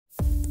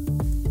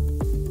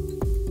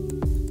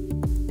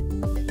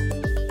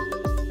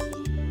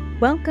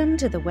Welcome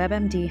to the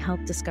WebMD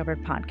Health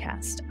Discovered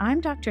podcast.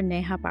 I'm Dr.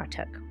 Neha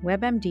Bartuk,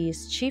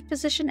 WebMD's Chief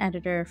Physician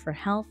Editor for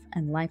Health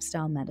and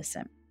Lifestyle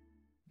Medicine.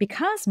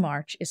 Because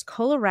March is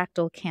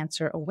Colorectal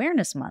Cancer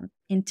Awareness Month,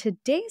 in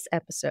today's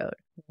episode,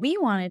 we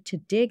wanted to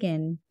dig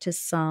into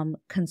some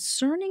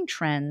concerning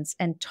trends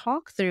and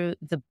talk through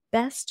the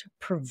best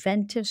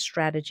preventive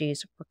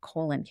strategies for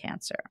colon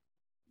cancer.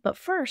 But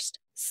first,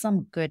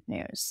 some good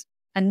news.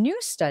 A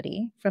new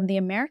study from the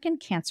American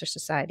Cancer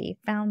Society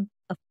found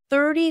a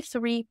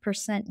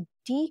 33%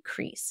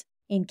 decrease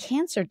in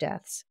cancer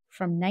deaths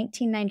from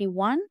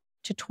 1991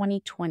 to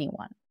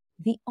 2021.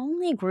 The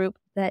only group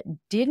that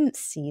didn't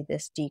see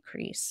this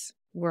decrease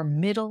were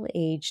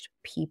middle-aged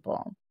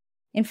people.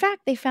 In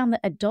fact, they found that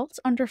adults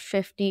under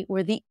 50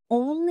 were the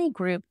only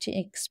group to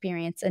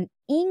experience an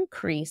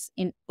increase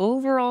in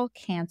overall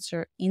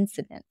cancer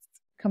incidence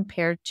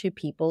compared to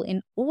people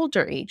in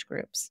older age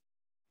groups.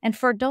 And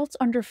for adults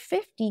under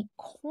 50,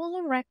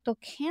 colorectal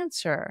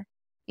cancer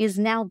is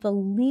now the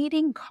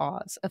leading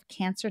cause of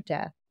cancer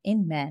death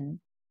in men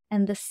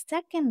and the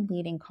second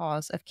leading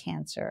cause of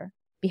cancer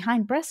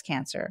behind breast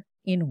cancer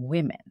in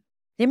women.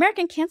 The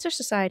American Cancer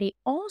Society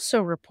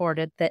also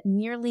reported that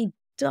nearly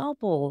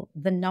double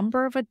the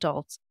number of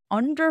adults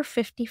under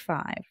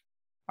 55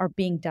 are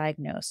being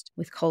diagnosed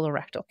with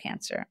colorectal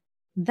cancer.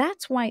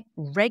 That's why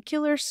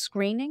regular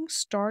screening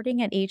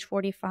starting at age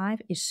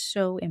 45 is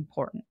so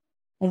important.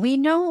 We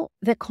know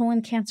that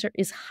colon cancer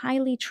is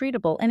highly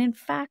treatable, and in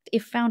fact,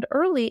 if found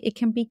early, it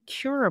can be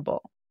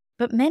curable.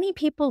 But many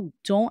people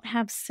don't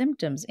have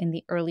symptoms in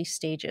the early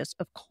stages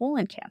of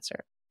colon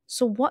cancer.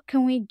 So what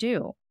can we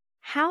do?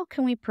 How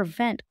can we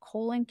prevent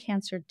colon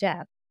cancer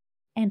death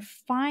and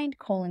find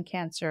colon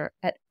cancer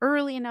at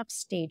early enough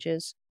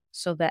stages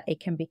so that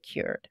it can be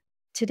cured?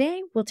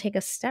 Today, we'll take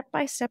a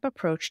step-by-step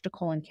approach to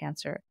colon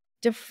cancer,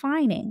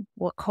 defining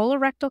what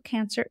colorectal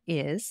cancer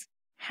is,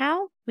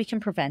 how we can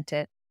prevent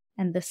it,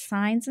 and the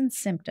signs and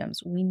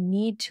symptoms we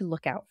need to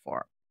look out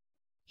for.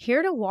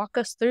 Here to walk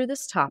us through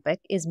this topic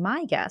is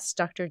my guest,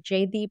 Dr.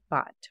 Jaydeep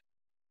Bhatt.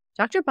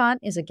 Dr. Bhatt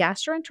is a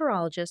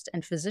gastroenterologist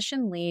and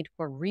physician lead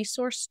for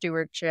resource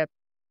stewardship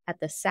at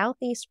the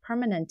Southeast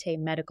Permanente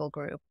Medical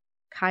Group,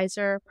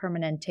 Kaiser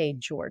Permanente,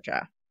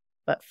 Georgia.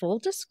 But full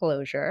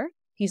disclosure,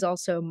 he's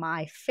also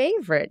my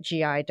favorite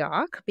GI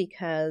doc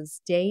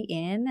because day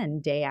in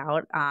and day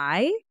out,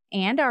 I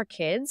and our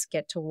kids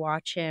get to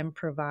watch him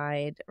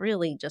provide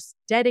really just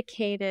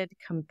dedicated,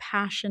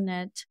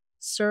 compassionate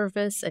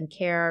service and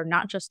care,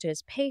 not just to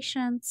his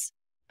patients,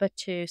 but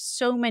to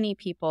so many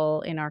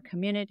people in our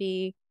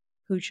community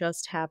who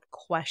just have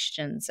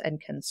questions and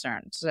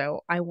concerns. So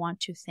I want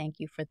to thank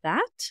you for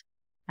that.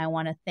 I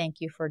want to thank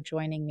you for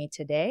joining me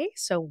today.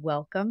 So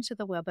welcome to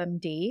the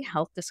WebMD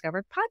Health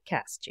Discovered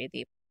podcast,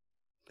 Jaydeep.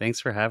 Thanks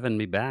for having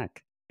me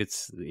back.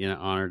 It's an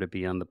honor to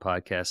be on the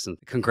podcast, and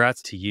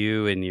congrats to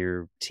you and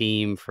your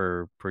team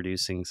for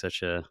producing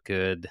such a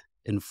good,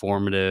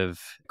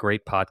 informative,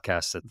 great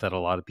podcast that a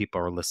lot of people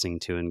are listening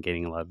to and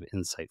getting a lot of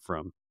insight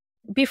from.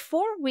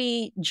 Before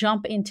we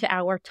jump into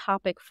our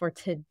topic for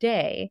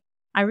today,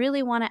 I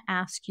really want to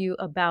ask you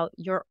about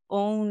your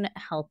own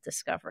health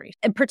discovery,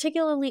 and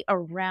particularly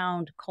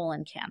around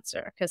colon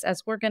cancer, because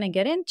as we're going to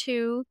get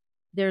into,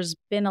 there's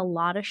been a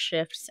lot of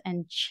shifts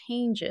and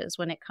changes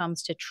when it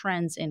comes to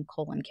trends in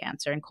colon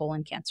cancer and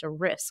colon cancer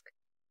risk.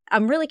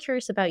 I'm really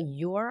curious about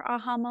your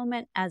aha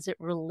moment as it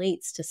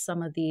relates to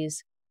some of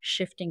these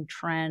shifting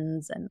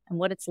trends and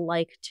what it's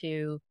like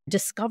to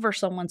discover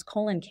someone's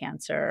colon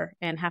cancer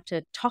and have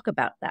to talk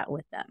about that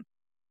with them.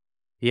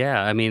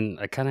 Yeah,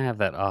 I kind of have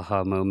that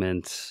aha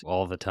moment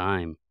all the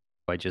time.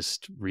 I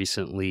just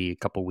recently, a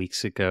couple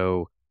weeks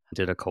ago,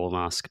 did a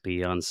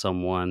colonoscopy on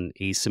someone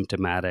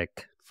asymptomatic,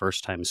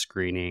 first time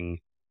screening,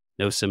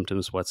 no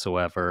symptoms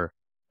whatsoever,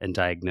 and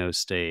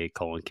diagnosed a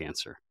colon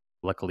cancer.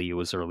 Luckily, it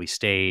was early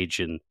stage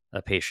and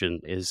a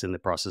patient is in the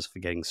process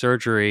of getting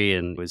surgery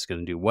and was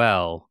going to do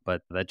well.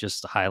 But that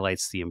just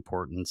highlights the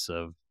importance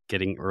of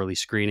getting early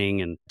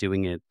screening and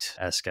doing it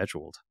as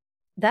scheduled.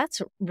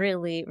 That's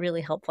really,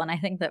 really helpful. And I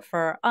think that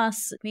for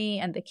us, me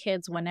and the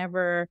kids,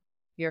 whenever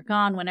you're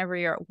gone, whenever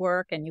you're at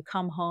work and you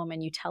come home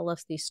and you tell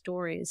us these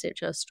stories, it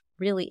just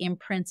really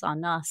imprints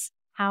on us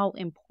how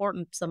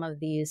important some of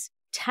these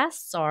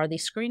tests are,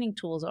 these screening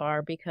tools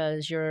are,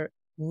 because you're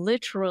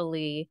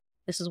literally,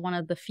 this is one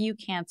of the few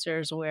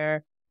cancers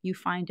where you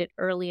find it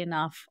early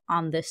enough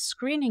on this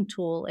screening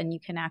tool and you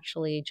can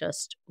actually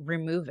just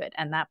remove it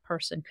and that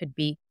person could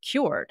be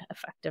cured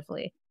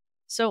effectively.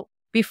 So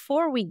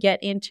before we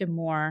get into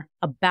more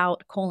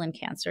about colon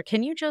cancer,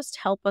 can you just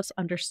help us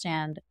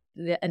understand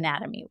the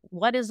anatomy?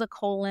 What is a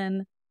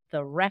colon,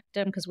 the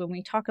rectum? Because when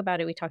we talk about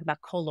it, we talk about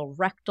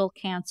colorectal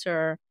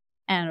cancer.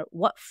 And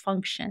what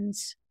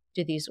functions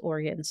do these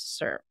organs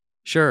serve?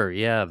 Sure.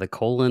 Yeah. The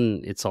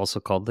colon, it's also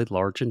called the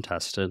large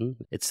intestine.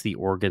 It's the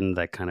organ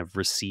that kind of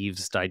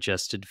receives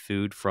digested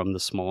food from the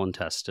small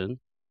intestine.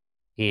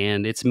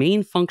 And its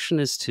main function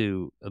is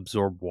to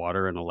absorb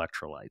water and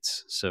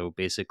electrolytes. So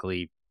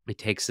basically, it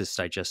takes this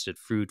digested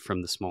food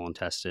from the small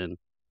intestine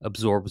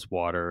absorbs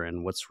water,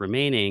 and what's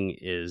remaining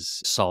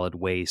is solid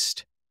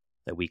waste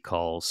that we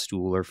call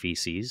stool or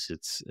feces.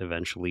 It's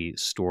eventually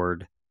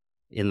stored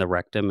in the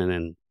rectum and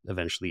then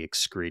eventually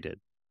excreted.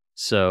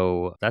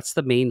 So that's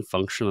the main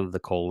function of the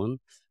colon.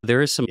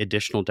 There is some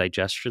additional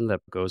digestion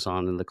that goes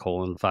on in the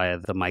colon via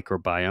the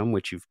microbiome,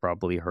 which you've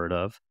probably heard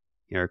of.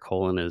 Our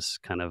colon is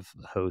kind of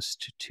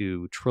host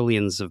to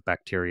trillions of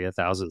bacteria,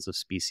 thousands of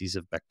species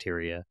of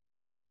bacteria.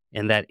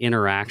 And that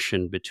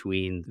interaction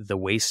between the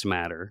waste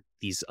matter,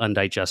 these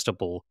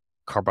undigestible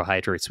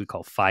carbohydrates we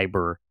call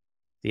fiber,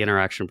 the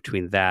interaction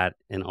between that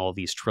and all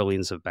these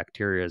trillions of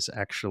bacteria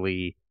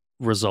actually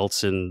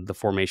results in the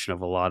formation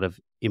of a lot of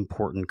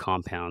important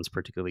compounds,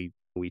 particularly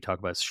we talk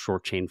about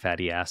short chain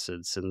fatty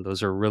acids. And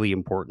those are really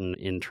important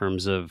in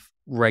terms of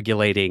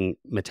regulating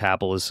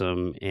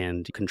metabolism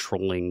and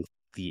controlling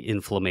the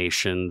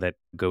inflammation that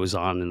goes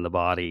on in the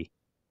body.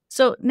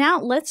 So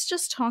now let's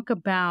just talk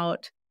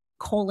about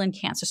colon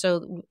cancer.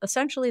 So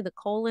essentially, the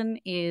colon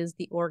is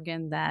the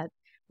organ that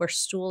where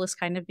stool is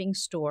kind of being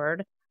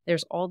stored.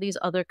 There's all these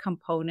other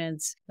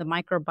components, the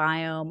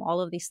microbiome, all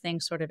of these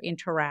things sort of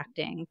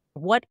interacting.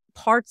 What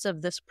parts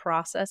of this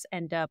process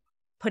end up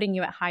putting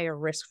you at higher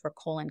risk for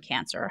colon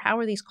cancer? How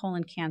are these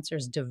colon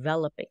cancers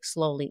developing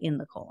slowly in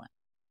the colon?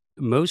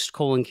 Most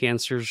colon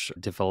cancers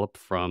develop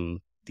from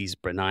these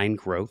benign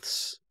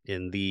growths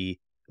in the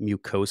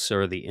mucosa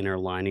or the inner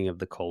lining of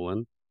the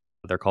colon.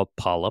 They're called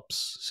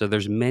polyps. So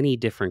there's many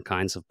different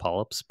kinds of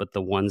polyps, but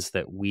the ones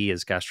that we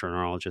as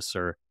gastroenterologists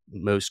are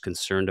most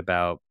concerned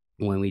about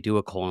when we do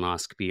a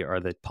colonoscopy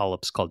are the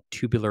polyps called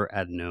tubular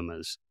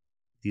adenomas.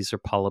 These are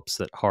polyps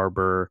that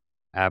harbor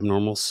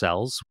abnormal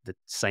cells. The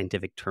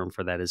scientific term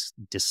for that is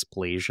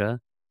dysplasia.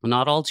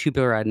 Not all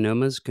tubular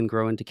adenomas can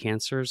grow into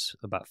cancers.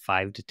 About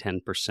 5 to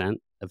 10%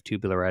 of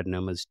tubular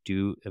adenomas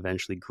do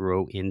eventually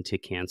grow into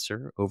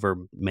cancer over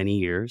many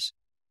years.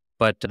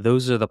 But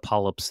those are the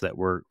polyps that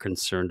we're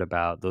concerned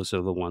about. Those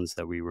are the ones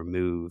that we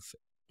remove.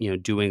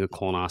 Doing a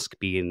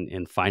colonoscopy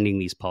and finding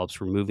these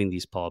polyps, removing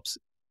these polyps,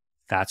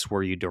 that's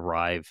where you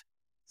derive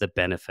the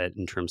benefit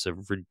in terms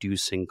of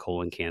reducing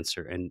colon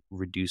cancer and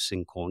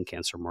reducing colon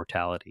cancer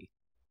mortality.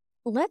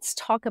 Let's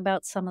talk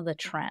about some of the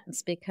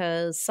trends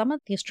because some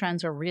of these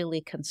trends are really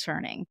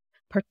concerning,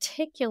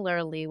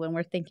 particularly when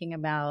we're thinking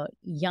about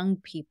young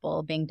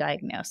people being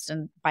diagnosed.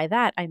 And by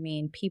that, I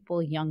mean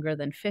people younger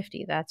than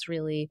 50. That's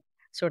really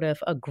sort of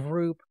a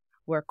group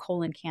where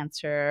colon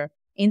cancer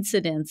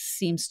incidence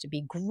seems to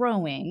be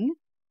growing.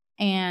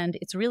 And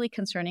it's really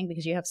concerning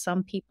because you have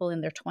some people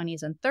in their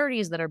 20s and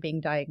 30s that are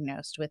being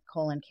diagnosed with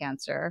colon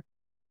cancer.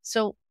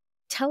 So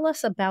tell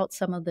us about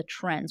some of the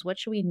trends. What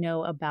should we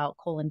know about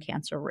colon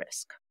cancer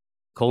risk?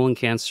 Colon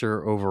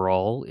cancer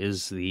overall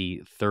is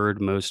the third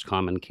most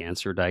common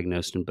cancer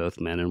diagnosed in both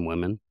men and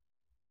women.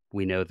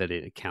 We know that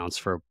it accounts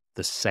for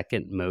the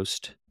second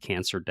most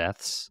cancer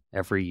deaths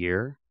every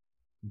year,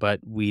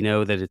 but we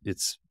know that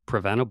it's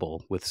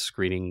preventable with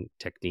screening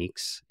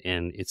techniques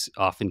and it's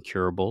often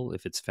curable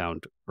if it's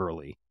found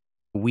early.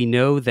 We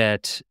know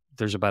that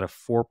there's about a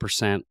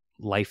 4%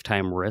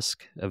 lifetime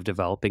risk of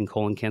developing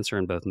colon cancer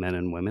in both men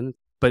and women,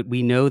 but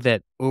we know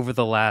that over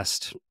the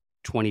last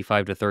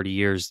 25 to 30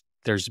 years,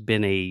 there's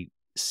been a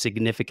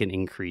significant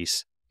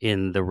increase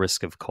in the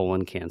risk of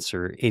colon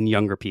cancer in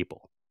younger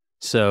people.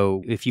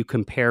 So if you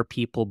compare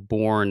people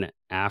born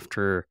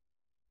after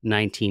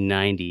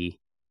 1990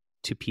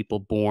 to people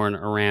born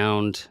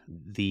around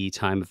the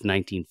time of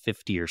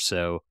 1950 or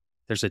so,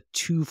 there's a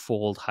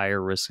twofold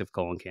higher risk of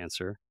colon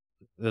cancer.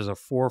 There's a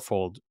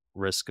fourfold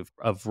risk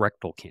of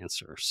rectal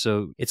cancer.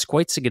 So it's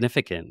quite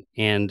significant.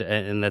 And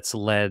that's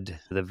led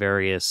the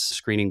various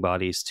screening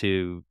bodies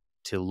to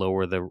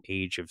lower the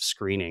age of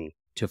screening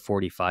to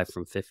 45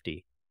 from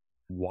 50.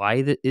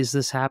 Why is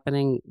this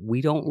happening?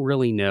 We don't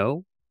really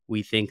know.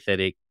 We think that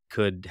it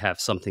could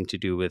have something to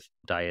do with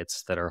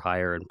diets that are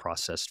higher in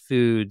processed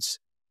foods,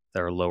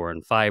 that are lower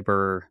in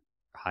fiber,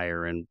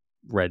 higher in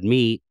red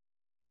meat,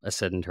 a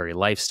sedentary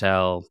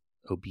lifestyle,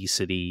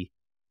 obesity,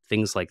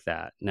 things like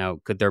that. Now,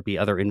 could there be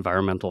other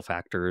environmental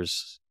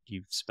factors?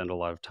 You've spent a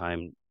lot of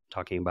time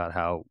talking about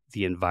how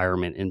the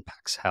environment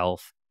impacts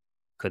health.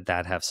 Could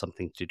that have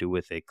something to do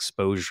with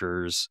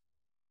exposures?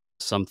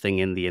 Something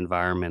in the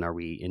environment? Are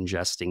we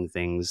ingesting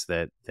things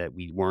that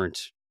we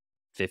weren't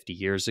 50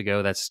 years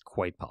ago? That's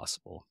quite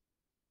possible.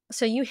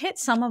 So you hit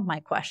some of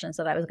my questions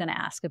that I was going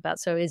to ask about.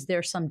 So is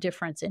there some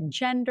difference in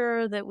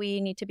gender that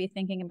we need to be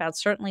thinking about?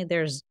 Certainly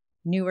there's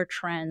newer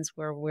trends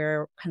where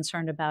we're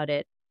concerned about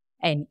it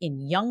and in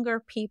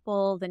younger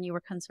people than you were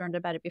concerned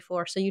about it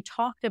before. So you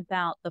talked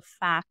about the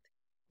fact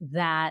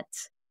that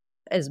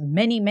as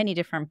many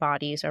different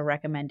bodies are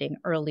recommending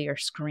earlier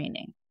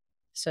screening.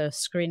 So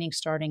screening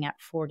starting at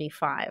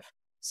 45.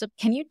 So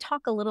can you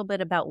talk a little bit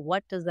about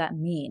what does that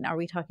mean? Are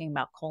we talking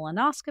about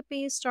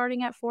colonoscopies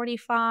starting at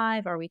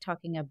 45? Are we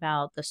talking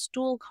about the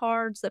stool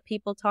cards that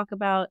people talk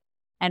about?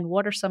 And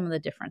what are some of the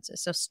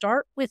differences? So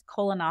start with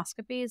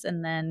colonoscopies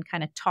and then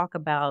kind of talk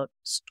about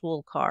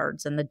stool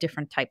cards and the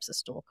different types of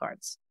stool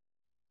cards.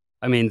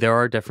 I mean, there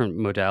are different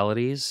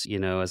modalities.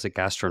 As a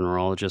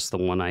gastroenterologist, the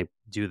one I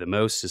do the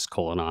most is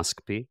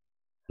colonoscopy.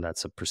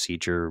 That's a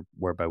procedure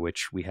whereby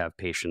which we have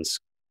patients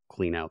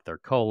clean out their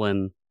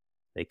colon.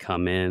 They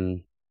come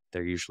in,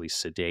 they're usually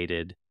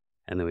sedated,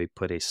 and then we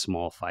put a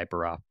small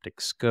fiber optic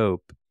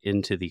scope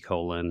into the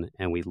colon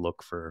and we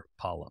look for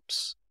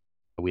polyps.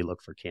 We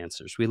look for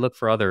cancers. We look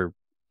for other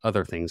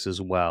things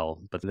as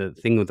well. But the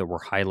thing that we're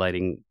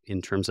highlighting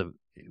in terms of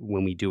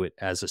when we do it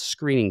as a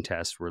screening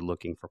test, we're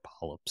looking for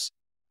polyps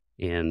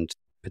and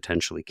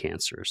potentially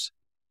cancers.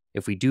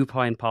 If we do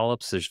find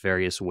polyps, there's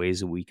various ways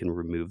that we can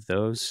remove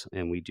those.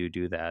 And we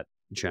do that.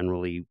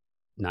 Generally,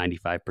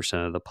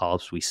 95% of the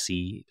polyps we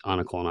see on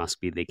a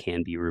colonoscopy, they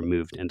can be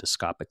removed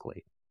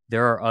endoscopically.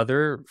 There are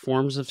other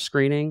forms of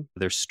screening.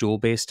 There's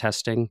stool-based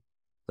testing.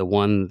 The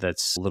one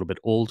that's a little bit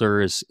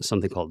older is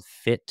something called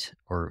FIT,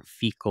 or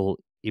fecal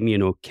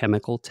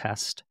immunochemical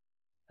test.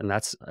 And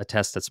that's a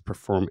test that's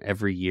performed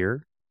every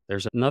year.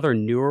 There's another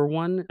newer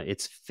one.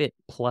 It's FIT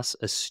plus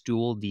a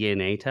stool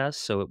DNA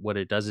test. So what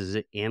it does is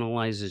it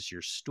analyzes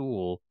your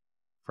stool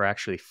for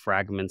actually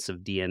fragments of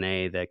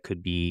DNA that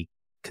could be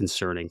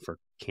concerning for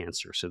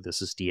cancer. So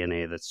this is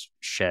DNA that's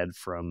shed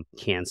from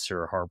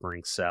cancer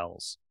harboring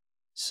cells.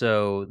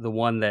 So the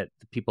one that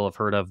people have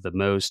heard of the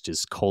most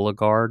is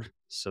Cologuard.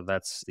 So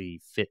that's the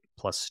FIT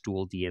plus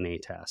stool DNA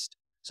test.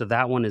 So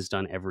that one is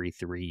done every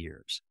 3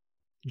 years.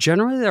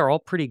 Generally, they're all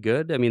pretty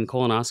good. I mean,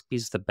 colonoscopy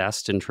is the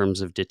best in terms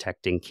of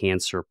detecting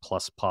cancer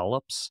plus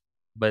polyps.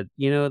 But,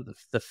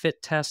 the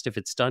FIT test, if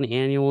it's done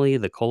annually,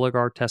 the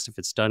Cologuard test, if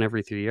it's done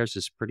every 3 years,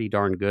 is pretty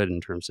darn good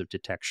in terms of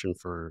detection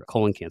for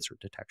colon cancer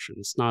detection.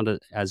 It's not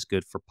as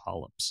good for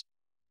polyps.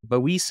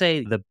 But we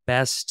say the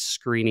best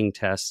screening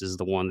test is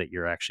the one that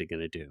you're actually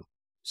going to do.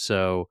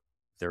 So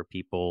there are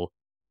people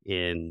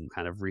in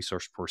kind of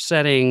resource poor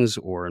settings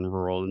or in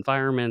rural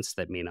environments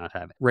that may not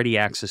have ready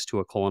access to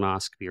a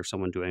colonoscopy or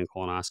someone doing a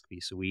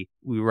colonoscopy. So we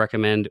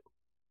recommend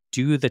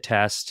do the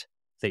test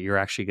that you're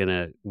actually going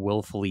to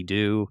willfully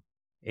do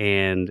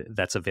and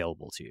that's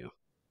available to you.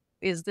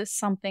 Is this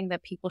something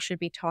that people should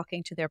be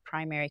talking to their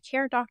primary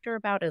care doctor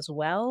about as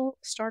well,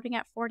 starting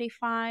at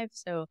 45?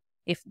 So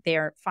if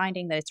they're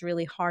finding that it's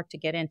really hard to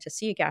get in to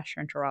see a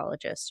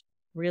gastroenterologist,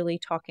 really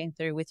talking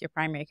through with your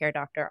primary care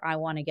doctor, I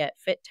want to get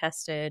fit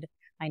tested.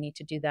 I need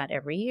to do that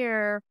every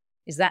year.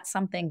 Is that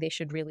something they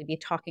should really be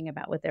talking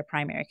about with their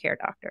primary care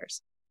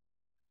doctors?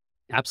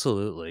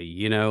 Absolutely.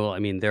 I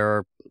mean, there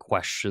are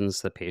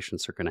questions that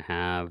patients are going to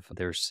have.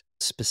 There's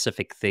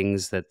specific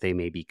things that they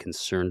may be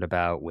concerned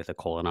about with a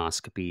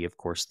colonoscopy. Of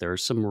course, there are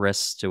some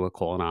risks to a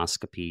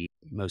colonoscopy.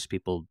 Most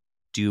people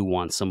do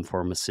want some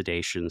form of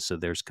sedation, so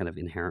there's kind of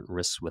inherent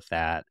risks with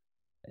that.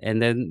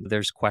 And then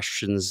there's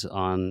questions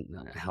on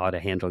how to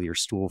handle your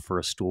stool for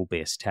a stool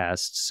based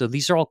test. So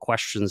these are all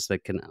questions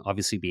that can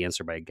obviously be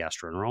answered by a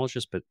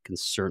gastroenterologist, but can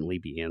certainly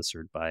be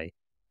answered by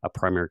a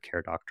primary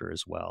care doctor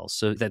as well.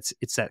 So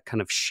it's that kind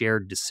of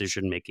shared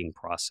decision making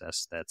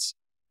process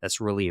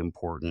that's really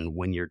important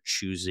when you're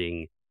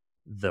choosing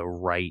the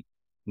right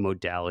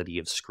modality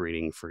of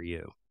screening for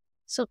you.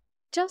 So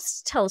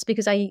just tell us,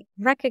 because I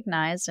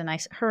recognized and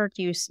heard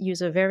you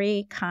use a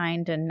very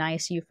kind and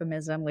nice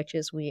euphemism, which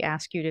is we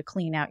ask you to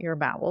clean out your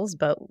bowels,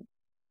 but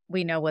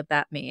we know what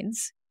that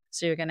means.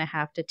 So you're going to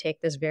have to take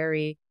this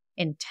very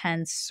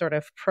intense sort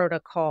of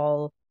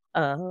protocol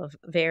of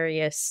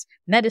various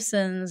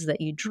medicines that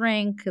you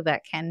drink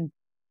that can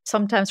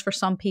sometimes for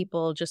some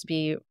people just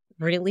be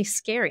really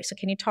scary. So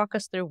can you talk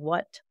us through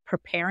what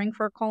preparing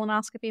for a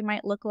colonoscopy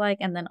might look like?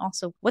 And then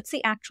also what's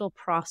the actual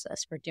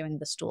process for doing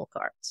the stool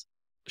cards?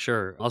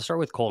 Sure. I'll start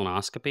with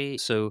colonoscopy.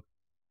 So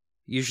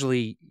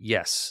usually,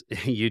 yes,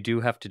 you do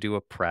have to do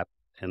a prep,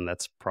 and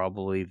that's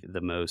probably the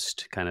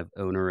most kind of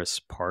onerous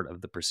part of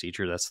the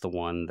procedure. That's the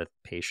one that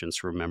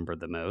patients remember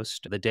the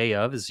most. The day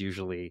of is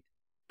usually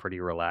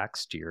pretty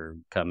relaxed.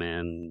 You come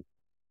in,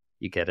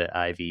 you get an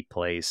IV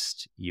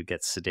placed, you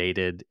get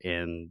sedated,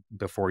 and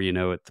before you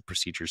know it, the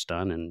procedure's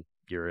done, and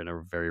you're in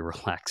a very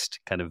relaxed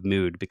kind of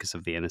mood because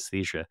of the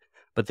anesthesia.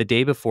 But the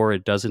day before,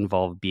 it does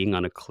involve being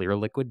on a clear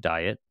liquid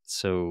diet,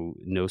 so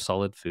no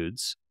solid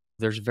foods.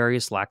 There's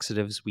various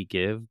laxatives we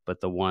give, but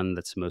the one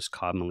that's most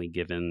commonly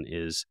given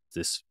is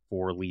this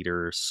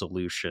 4-liter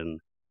solution.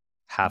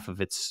 Half of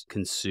it's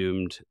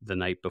consumed the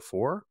night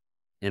before,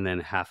 and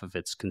then half of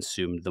it's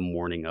consumed the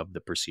morning of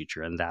the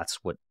procedure. And that's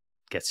what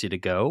gets you to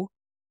go.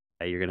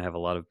 You're going to have a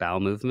lot of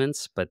bowel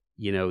movements, but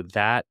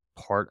that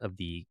part of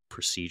the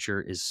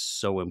procedure is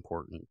so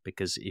important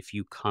because if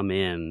you come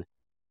in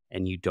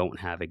and you don't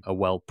have a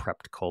well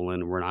prepped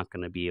colon, we're not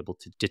going to be able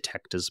to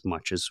detect as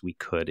much as we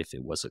could if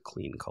it was a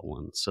clean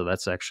colon. So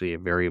that's actually a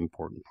very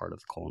important part of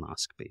the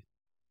colonoscopy.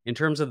 In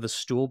terms of the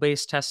stool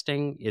based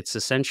testing, it's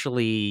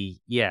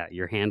essentially, yeah,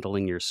 you're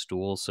handling your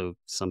stool. So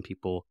some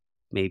people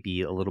may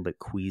be a little bit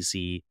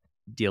queasy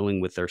dealing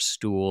with their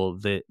stool.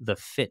 The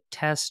fit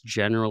test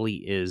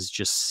generally is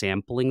just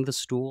sampling the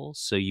stool.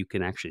 So you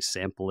can actually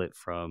sample it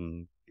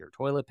from your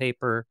toilet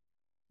paper.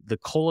 The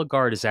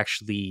Cologuard is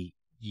actually,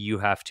 you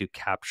have to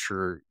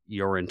capture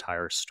your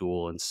entire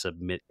stool and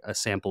submit a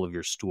sample of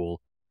your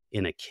stool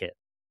in a kit.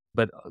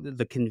 But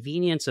the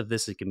convenience of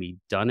this, it can be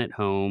done at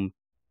home.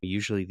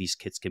 Usually these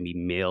kits can be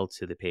mailed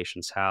to the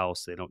patient's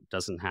house. They don't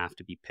doesn't have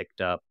to be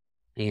picked up,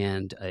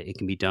 and it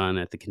can be done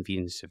at the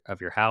convenience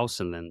of your house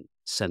and then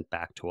sent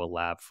back to a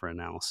lab for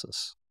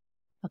analysis.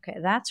 Okay,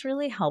 that's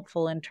really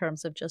helpful in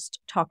terms of just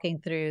talking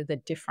through the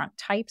different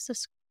types of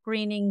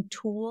screening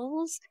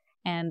tools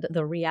and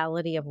the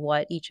reality of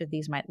what each of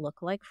these might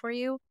look like for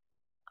you.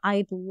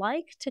 I'd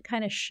like to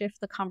kind of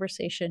shift the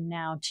conversation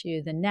now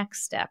to the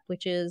next step,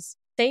 which is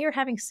say you're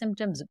having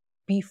symptoms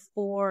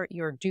before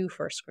you're due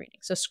for screening.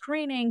 So,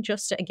 screening,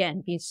 just to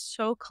again be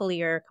so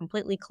clear,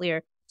 completely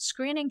clear,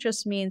 screening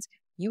just means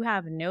you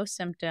have no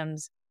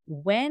symptoms.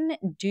 When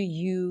do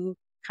you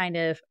kind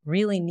of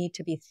really need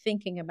to be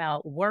thinking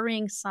about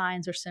worrying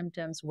signs or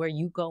symptoms where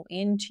you go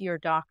into your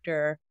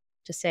doctor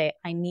to say,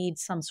 I need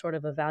some sort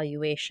of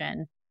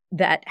evaluation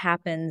that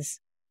happens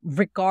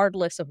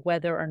regardless of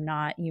whether or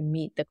not you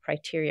meet the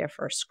criteria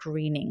for a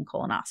screening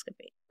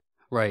colonoscopy?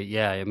 Right.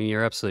 Yeah. I mean,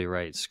 you're absolutely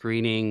right.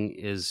 Screening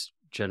is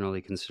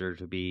generally considered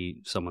to be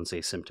someone's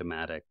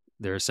asymptomatic.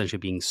 They're essentially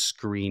being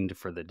screened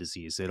for the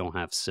disease. They don't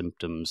have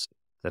symptoms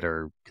that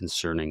are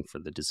concerning for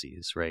the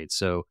disease. Right.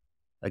 So,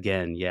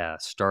 again, yeah,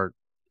 start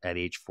at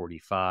age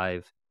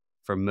 45.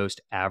 For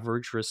most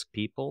average risk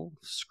people,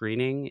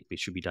 screening, it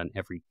should be done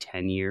every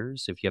 10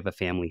 years. If you have a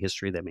family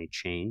history, that may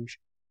change.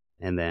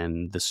 And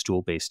then the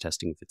stool based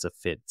testing, if it's a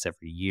fit, it's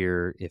every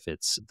year. If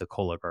it's the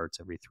Cologuard, it's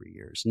every 3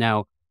 years.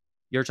 Now,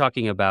 you're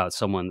talking about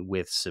someone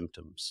with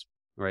symptoms,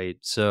 right?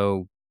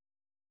 So,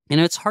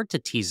 it's hard to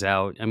tease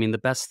out. I mean, the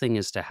best thing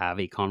is to have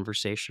a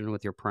conversation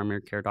with your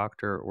primary care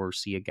doctor or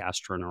see a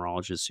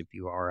gastroenterologist if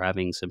you are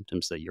having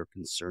symptoms that you're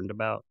concerned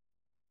about.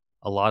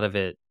 A lot of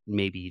it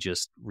may be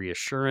just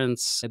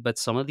reassurance, but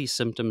some of these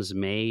symptoms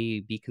may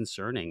be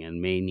concerning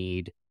and may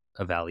need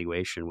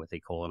evaluation with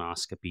a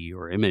colonoscopy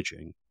or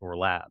imaging or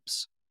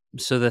labs.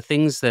 So, the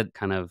things that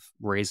kind of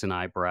raise an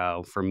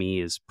eyebrow for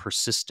me is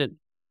persistent.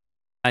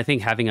 I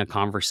think having a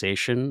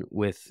conversation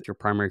with your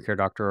primary care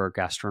doctor or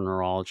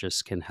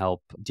gastroenterologist can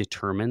help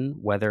determine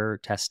whether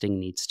testing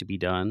needs to be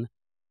done.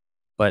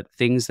 But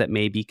things that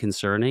may be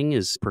concerning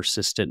is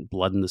persistent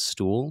blood in the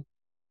stool,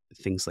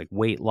 things like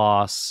weight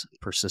loss,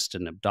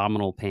 persistent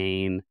abdominal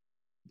pain,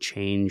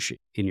 change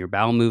in your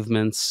bowel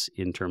movements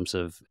in terms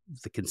of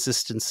the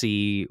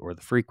consistency or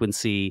the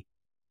frequency.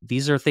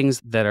 These are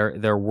things that are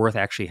they're worth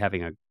actually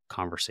having a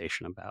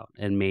conversation about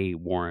and may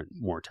warrant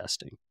more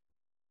testing.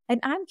 And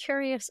I'm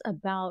curious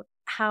about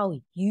how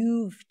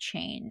you've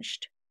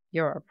changed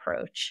your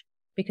approach,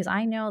 because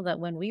I know that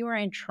when we were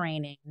in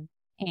training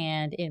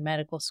and in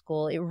medical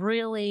school, it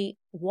really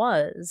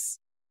was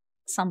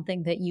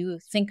something that you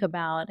think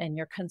about and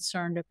you're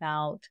concerned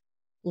about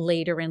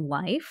later in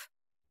life.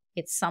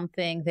 It's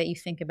something that you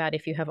think about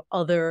if you have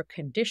other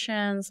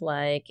conditions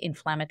like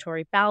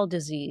inflammatory bowel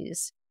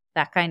disease,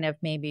 that kind of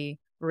maybe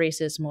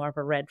raises more of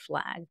a red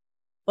flag.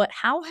 But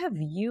how have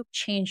you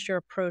changed your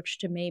approach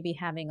to maybe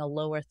having a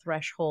lower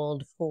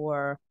threshold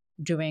for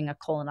doing a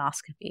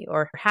colonoscopy?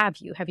 Or have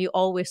you? Have you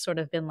always sort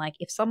of been like,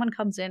 if someone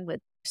comes in with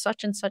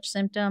such and such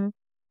symptom,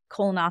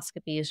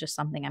 colonoscopy is just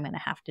something I'm going to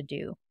have to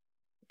do?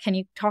 Can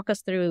you talk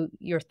us through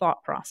your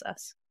thought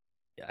process?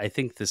 I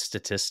think the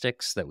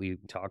statistics that we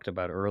talked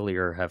about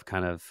earlier have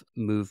kind of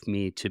moved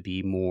me to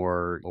be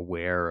more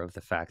aware of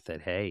the fact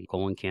that, hey,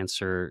 colon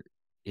cancer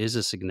is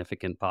a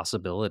significant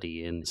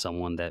possibility in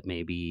someone that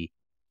may be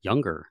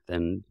younger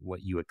than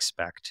what you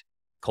expect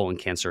colon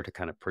cancer to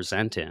kind of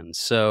present in.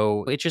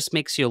 So it just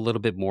makes you a little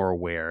bit more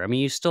aware. I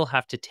mean, you still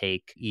have to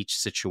take each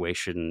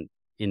situation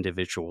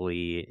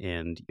individually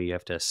and you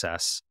have to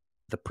assess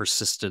the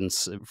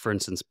persistence. For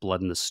instance,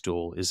 blood in the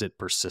stool, is it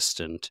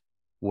persistent?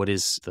 What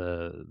is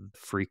the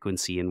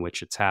frequency in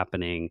which it's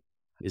happening?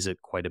 Is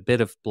it quite a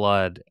bit of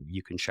blood?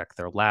 You can check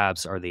their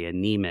labs. Are they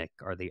anemic?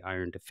 Are they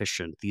iron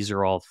deficient? These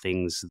are all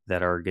things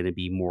that are going to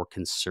be more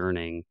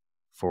concerning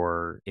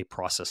for a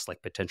process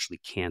like potentially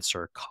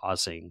cancer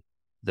causing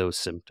those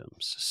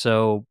symptoms.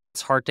 So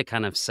it's hard to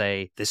kind of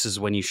say, this is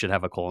when you should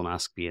have a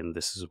colonoscopy and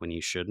this is when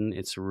you shouldn't.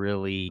 It's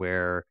really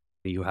where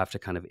you have to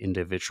kind of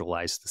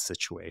individualize the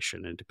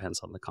situation. It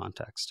depends on the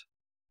context.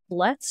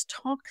 Let's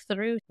talk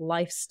through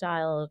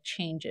lifestyle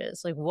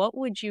changes. Like, what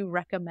would you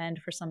recommend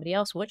for somebody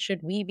else? What should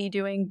we be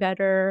doing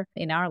better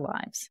in our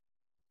lives?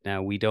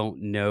 Now, we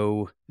don't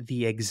know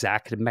the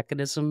exact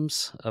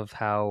mechanisms of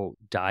how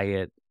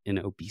diet and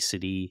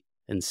obesity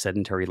and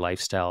sedentary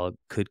lifestyle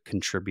could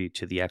contribute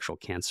to the actual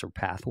cancer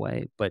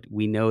pathway, but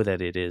we know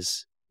that it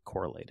is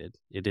correlated,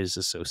 it is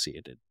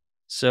associated.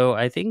 So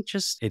I think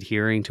just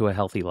adhering to a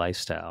healthy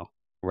lifestyle,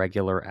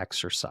 regular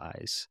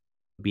exercise,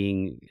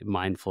 being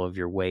mindful of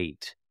your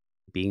weight,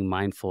 being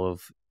mindful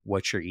of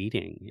what you're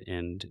eating,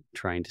 and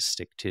trying to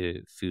stick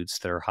to foods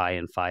that are high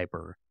in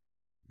fiber,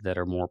 that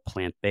are more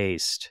plant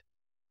based,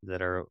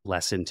 that are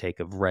less intake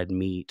of red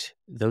meat.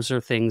 Those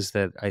are things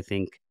that I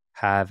think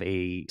have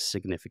a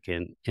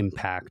significant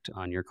impact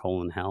on your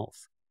colon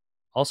health.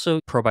 Also,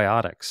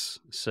 probiotics.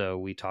 So,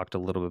 we talked a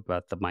little bit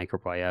about the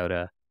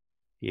microbiota.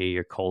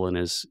 Your colon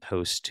is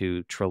host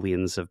to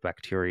trillions of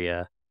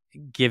bacteria,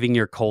 giving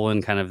your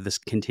colon kind of this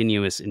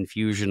continuous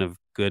infusion of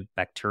good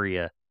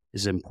bacteria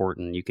is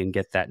important. You can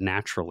get that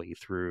naturally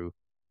through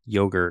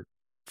yogurt,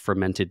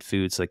 fermented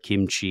foods like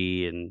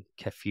kimchi and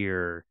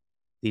kefir.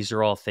 These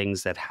are all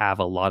things that have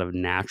a lot of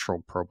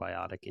natural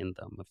probiotic in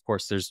them. Of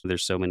course, there's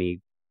so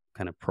many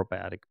kind of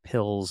probiotic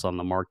pills on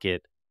the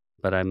market,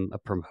 but I'm a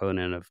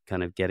proponent of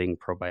kind of getting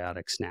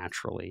probiotics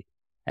naturally.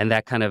 And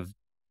that kind of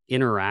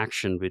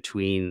interaction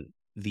between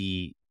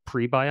the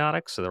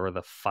prebiotics or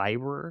the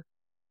fiber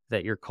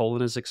that your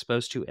colon is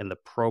exposed to and the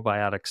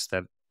probiotics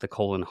that the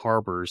colon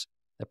harbors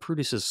that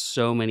produces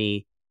so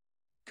many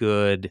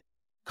good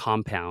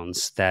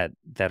compounds that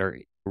are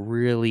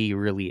really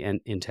really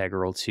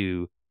integral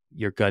to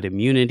your gut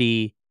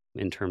immunity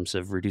in terms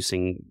of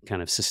reducing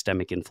kind of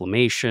systemic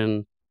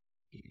inflammation,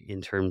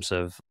 in terms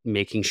of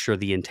making sure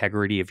the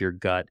integrity of your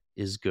gut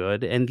is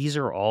good. And these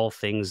are all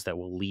things that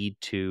will lead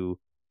to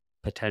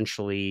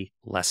potentially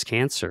less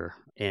cancer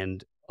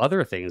and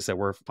other things that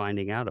we're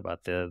finding out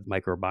about the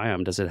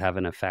microbiome. Does it have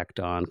an effect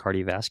on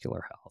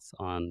cardiovascular health,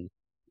 on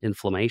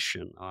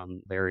inflammation,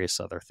 on various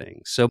other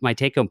things? So my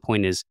take home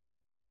point is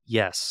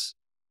yes,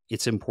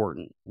 it's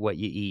important what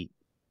you eat.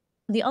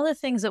 The other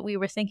things that we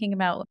were thinking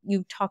about,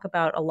 you talk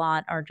about a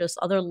lot, are just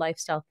other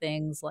lifestyle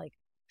things like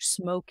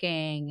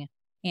smoking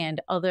and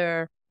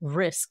other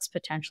risks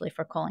potentially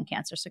for colon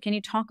cancer. So, can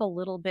you talk a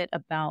little bit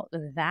about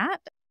that?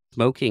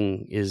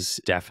 Smoking is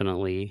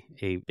definitely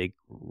a big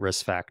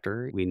risk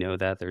factor. We know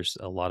that there's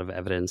a lot of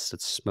evidence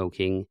that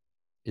smoking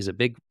is a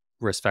big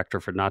risk factor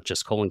for not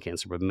just colon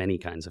cancer, but many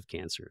kinds of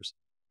cancers.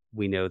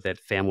 We know that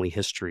family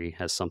history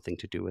has something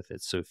to do with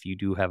it. So if you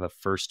do have a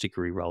first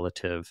degree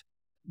relative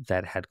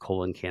that had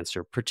colon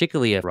cancer,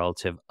 particularly a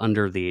relative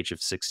under the age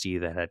of 60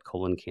 that had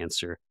colon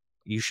cancer,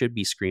 you should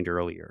be screened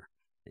earlier.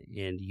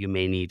 And you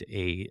may need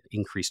a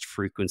increased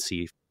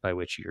frequency by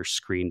which you're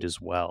screened as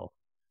well.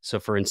 So,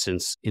 for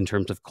instance, in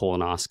terms of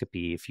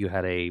colonoscopy, if you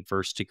had a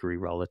first degree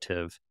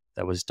relative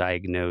that was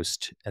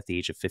diagnosed at the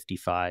age of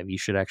 55, you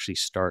should actually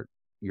start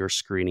your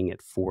screening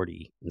at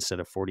 40 instead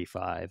of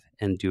 45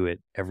 and do it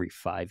every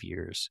 5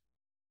 years.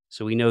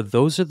 So, we know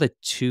those are the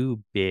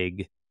two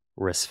big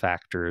risk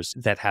factors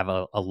that have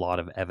a lot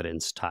of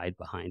evidence tied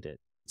behind it.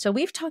 So,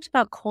 we've talked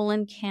about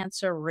colon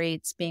cancer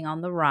rates being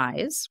on the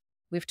rise.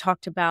 We've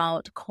talked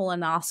about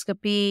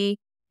colonoscopy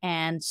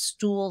and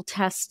stool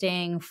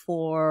testing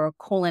for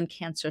colon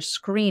cancer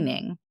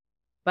screening.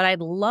 But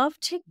I'd love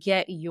to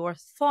get your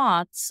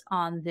thoughts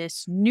on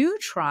this new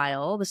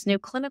trial, this new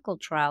clinical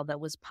trial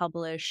that was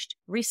published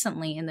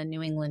recently in the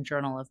New England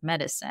Journal of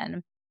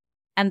Medicine.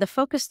 And the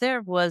focus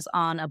there was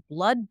on a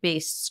blood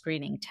based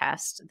screening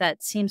test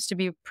that seems to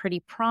be pretty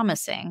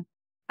promising.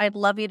 I'd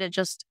love you to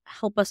just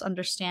help us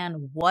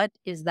understand, what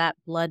is that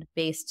blood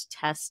based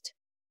test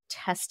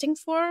testing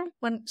for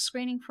when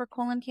screening for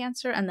colon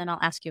cancer? And then I'll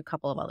ask you a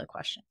couple of other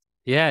questions.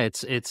 Yeah,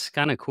 it's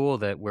kind of cool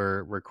that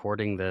we're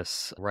recording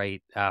this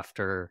right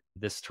after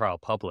this trial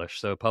published.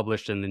 So it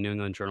published in the New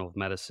England Journal of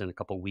Medicine a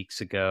couple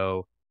weeks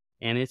ago,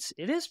 and it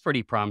is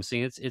pretty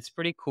promising. It's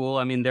pretty cool.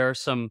 I mean, there are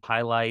some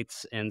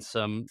highlights and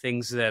some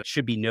things that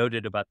should be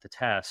noted about the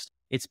test.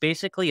 It's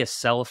basically a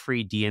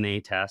cell-free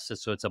DNA test,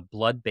 so it's a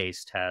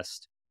blood-based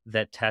test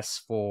that tests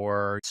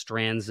for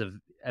strands of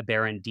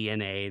aberrant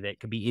DNA that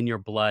could be in your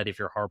blood if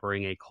you're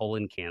harboring a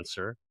colon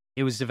cancer.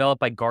 It was developed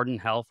by Garden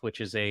Health, which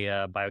is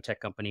a biotech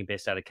company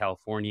based out of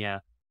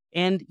California.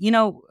 And,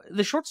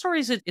 the short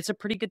story is it's a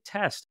pretty good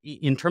test.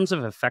 In terms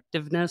of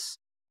effectiveness,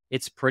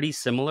 it's pretty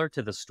similar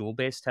to the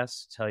stool-based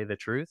test, to tell you the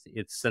truth.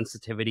 Its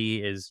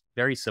sensitivity is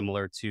very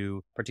similar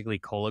to particularly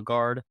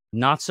Cologuard.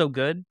 Not so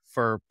good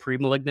for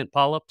premalignant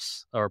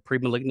polyps or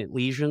premalignant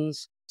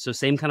lesions. So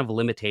same kind of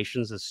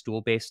limitations as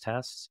stool-based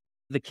tests.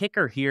 The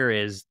kicker here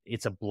is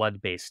it's a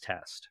blood-based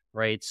test,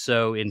 right?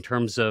 So in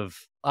terms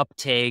of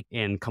uptake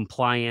and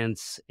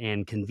compliance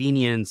and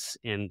convenience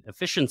and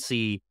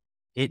efficiency,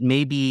 it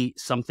may be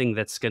something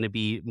that's going to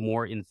be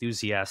more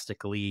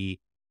enthusiastically,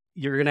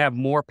 you're going to have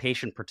more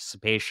patient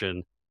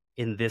participation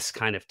in this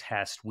kind of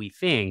test, we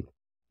think,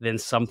 than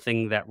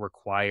something that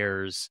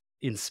requires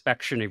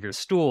inspection of your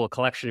stool,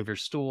 collection of your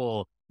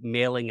stool,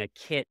 mailing a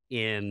kit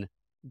in.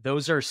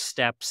 Those are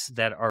steps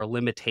that are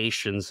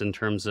limitations in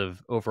terms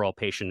of overall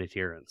patient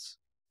adherence.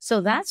 So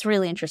that's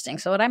really interesting.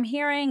 So, what I'm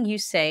hearing you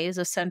say is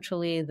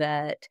essentially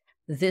that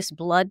this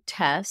blood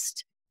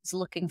test is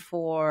looking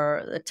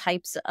for the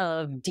types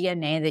of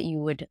DNA that you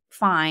would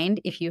find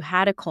if you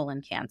had a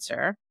colon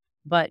cancer,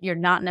 but you're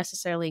not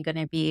necessarily going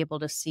to be able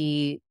to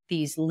see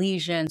these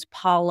lesions,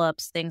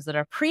 polyps, things that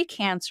are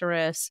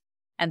precancerous.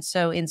 And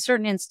so, in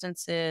certain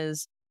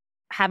instances,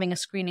 having a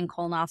screening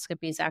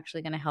colonoscopy is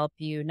actually going to help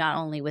you not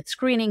only with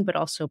screening, but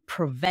also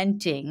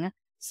preventing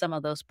some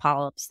of those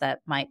polyps that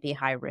might be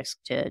high risk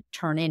to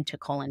turn into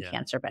colon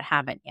cancer, but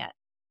haven't yet.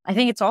 I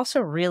think it's also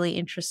really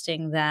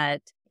interesting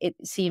that it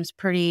seems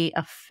pretty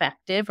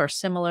effective or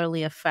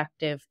similarly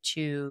effective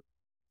to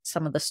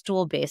some of the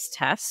stool based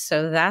tests.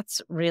 So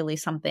that's really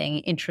something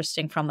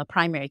interesting from the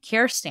primary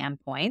care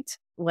standpoint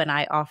when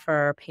I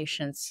offer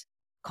patients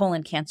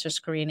colon cancer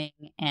screening.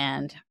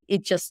 And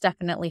it just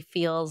definitely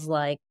feels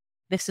like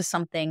this is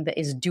something that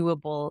is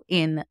doable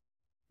in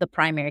the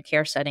primary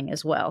care setting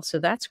as well. So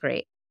that's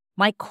great.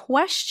 My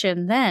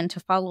question then to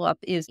follow up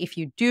is, if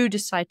you do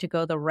decide to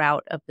go the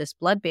route of this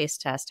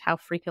blood-based test, how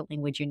frequently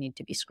would you need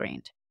to be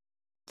screened?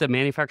 The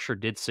manufacturer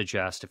did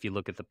suggest, if you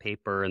look at the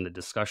paper in the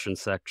discussion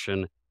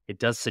section, it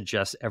does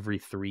suggest every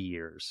 3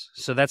 years.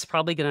 So that's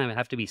probably going to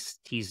have to be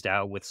teased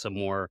out with some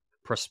more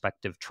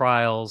prospective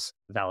trials,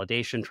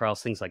 validation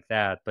trials, things like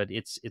that. But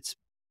it's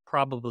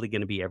probably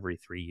going to be every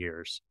 3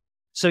 years.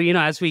 So,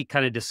 as we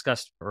kind of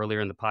discussed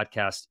earlier in the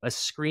podcast, a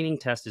screening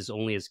test is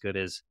only as good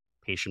as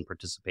patient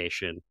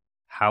participation,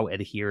 how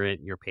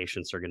adherent your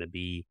patients are going to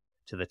be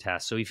to the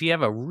test. So if you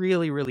have a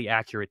really, really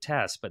accurate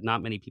test, but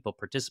not many people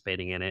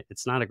participating in it,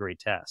 it's not a great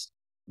test.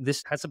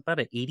 This has about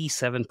an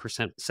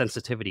 87%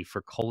 sensitivity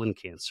for colon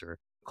cancer.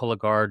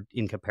 Cologuard,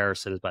 in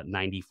comparison, is about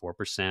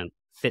 94%.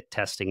 FIT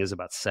testing is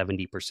about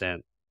 70%.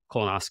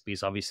 Colonoscopy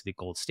is obviously the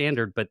gold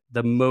standard, but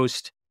the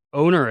most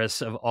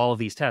onerous of all of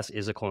these tests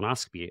is a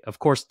colonoscopy. Of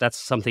course, that's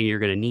something you're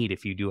going to need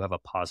if you do have a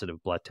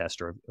positive blood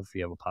test or if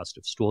you have a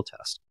positive stool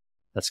test.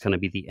 That's going to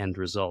be the end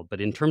result.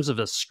 But in terms of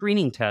a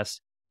screening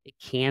test, it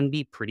can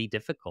be pretty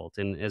difficult.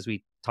 And as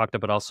we talked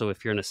about also,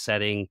 if you're in a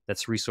setting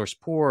that's resource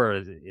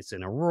poor, it's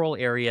in a rural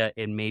area,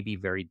 it may be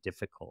very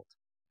difficult.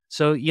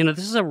 So, this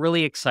is a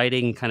really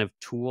exciting kind of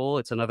tool.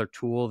 It's another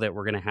tool that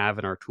we're going to have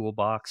in our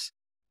toolbox.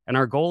 And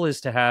our goal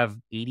is to have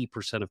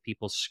 80% of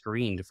people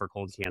screened for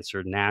colon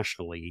cancer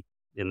nationally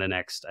in the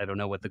next, I don't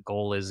know what the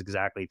goal is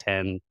exactly,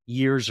 10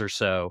 years or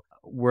so.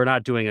 We're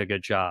not doing a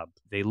good job.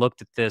 They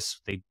looked at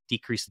this, they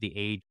decreased the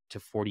age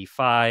to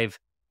 45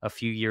 a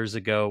few years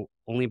ago.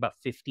 Only about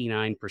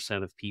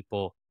 59% of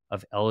people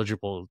of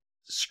eligible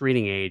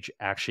screening age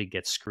actually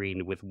get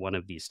screened with one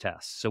of these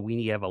tests. So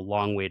we have a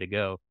long way to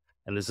go.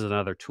 And this is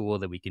another tool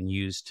that we can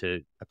use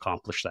to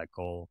accomplish that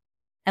goal.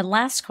 And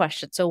last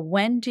question. So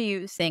when do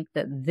you think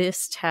that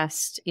this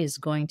test is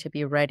going to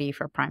be ready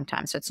for prime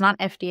time? So it's not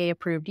FDA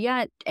approved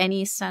yet.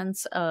 Any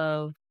sense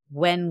of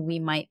when we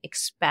might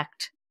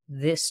expect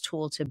this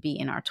tool to be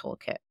in our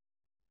toolkit?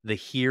 The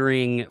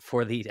hearing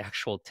for the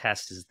actual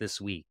test is this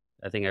week.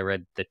 I think I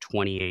read the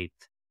 28th.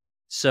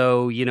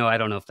 So, I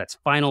don't know if that's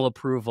final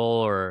approval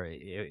or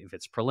if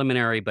it's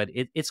preliminary, but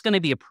it's going to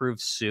be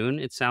approved soon,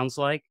 it sounds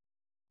like.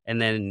 And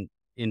then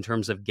in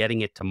terms of getting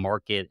it to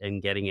market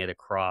and getting it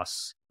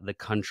across the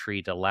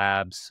country to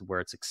labs where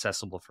it's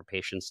accessible for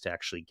patients to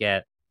actually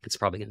get, it's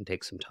probably going to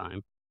take some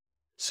time.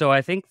 So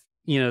I think,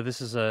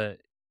 this is a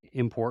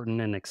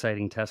important and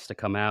exciting test to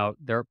come out.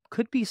 There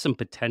could be some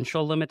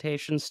potential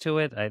limitations to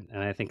it, and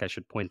I think I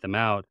should point them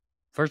out.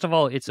 First of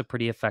all, it's a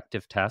pretty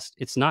effective test.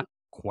 It's not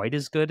quite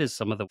as good as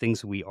some of the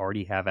things we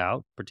already have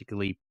out,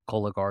 particularly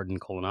Cologuard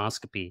and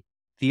colonoscopy.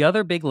 The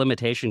other big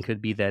limitation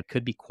could be that it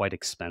could be quite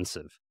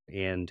expensive,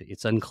 and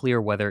it's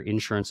unclear whether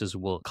insurances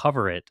will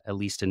cover it, at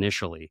least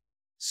initially.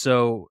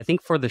 So I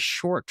think for the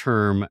short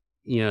term,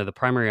 the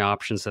primary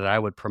options that I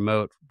would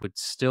promote would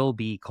still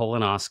be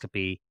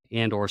colonoscopy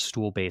and or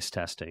stool-based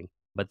testing.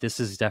 But this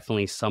is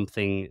definitely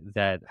something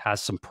that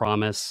has some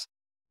promise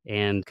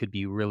and could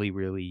be really,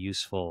 really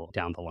useful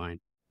down the line.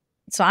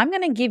 So I'm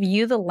going to give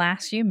you the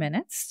last few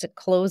minutes to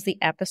close the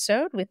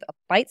episode with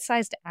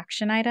bite-sized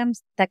action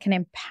items that can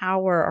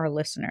empower our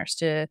listeners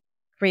to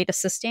create a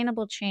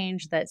sustainable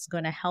change that's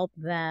going to help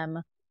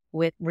them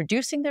with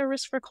reducing their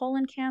risk for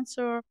colon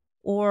cancer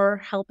or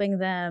helping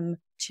them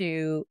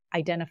to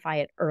identify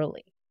it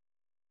early.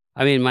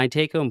 I mean, my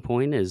take-home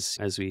point is,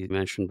 as we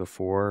mentioned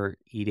before,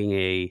 eating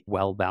a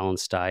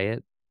well-balanced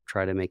diet.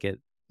 Try to make it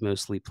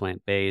mostly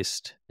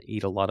plant-based,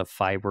 eat a lot of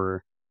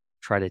fiber,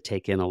 try to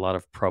take in a lot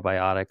of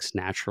probiotics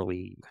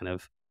naturally, kind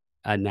of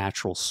a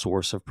natural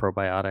source of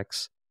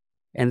probiotics,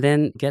 and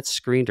then get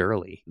screened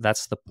early.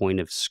 That's the point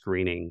of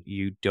screening.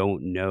 You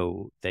don't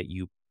know that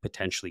you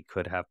potentially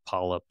could have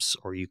polyps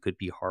or you could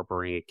be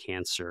harboring a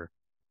cancer.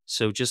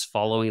 So just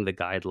following the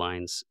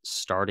guidelines,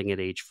 starting at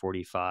age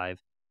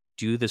 45,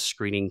 do the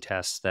screening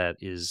test that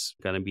is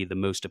going to be the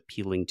most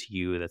appealing to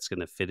you, that's going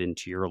to fit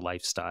into your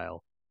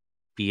lifestyle,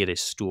 be it a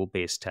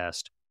stool-based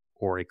test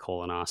or a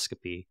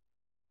colonoscopy,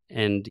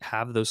 and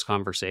have those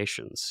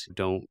conversations.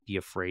 Don't be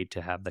afraid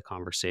to have the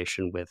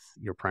conversation with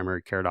your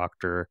primary care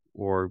doctor,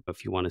 or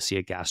if you want to see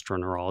a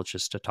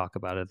gastroenterologist to talk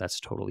about it, that's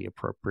totally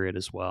appropriate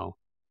as well.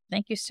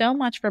 Thank you so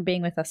much for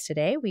being with us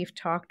today. We've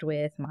talked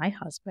with my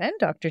husband,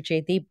 Dr.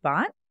 Jaydeep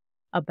Bhatt,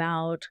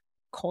 about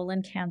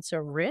colon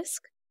cancer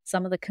risk,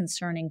 some of the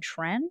concerning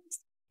trends,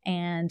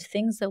 and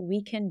things that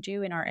we can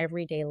do in our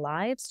everyday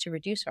lives to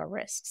reduce our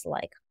risks,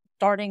 like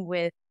starting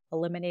with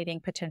eliminating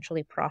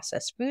potentially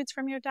processed foods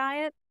from your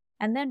diet,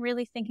 and then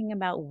really thinking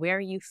about where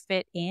you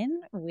fit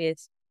in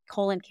with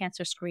colon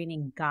cancer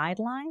screening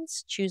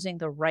guidelines, choosing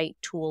the right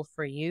tool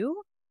for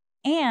you,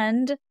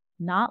 and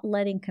not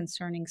letting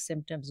concerning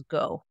symptoms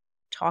go.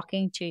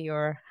 Talking to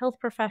your health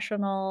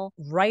professional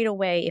right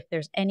away if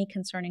there's any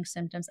concerning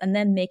symptoms, and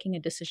then making a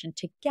decision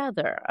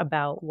together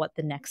about what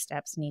the next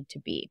steps need to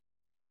be.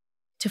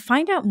 To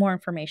find out more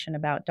information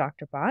about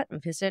Dr. Bhatt,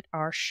 visit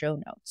our show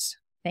notes.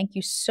 Thank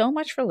you so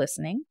much for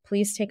listening.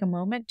 Please take a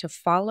moment to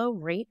follow,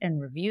 rate, and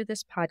review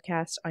this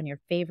podcast on your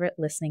favorite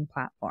listening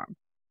platform.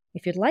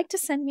 If you'd like to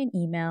send me an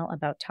email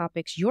about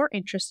topics you're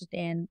interested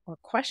in or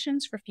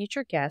questions for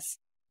future guests,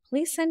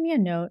 please send me a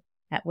note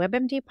at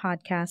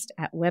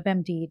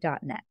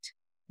webmdpodcast@webmd.net.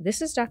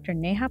 This is Dr.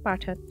 Neha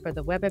Pathak for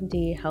the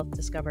WebMD Health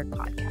Discovered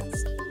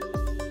podcast.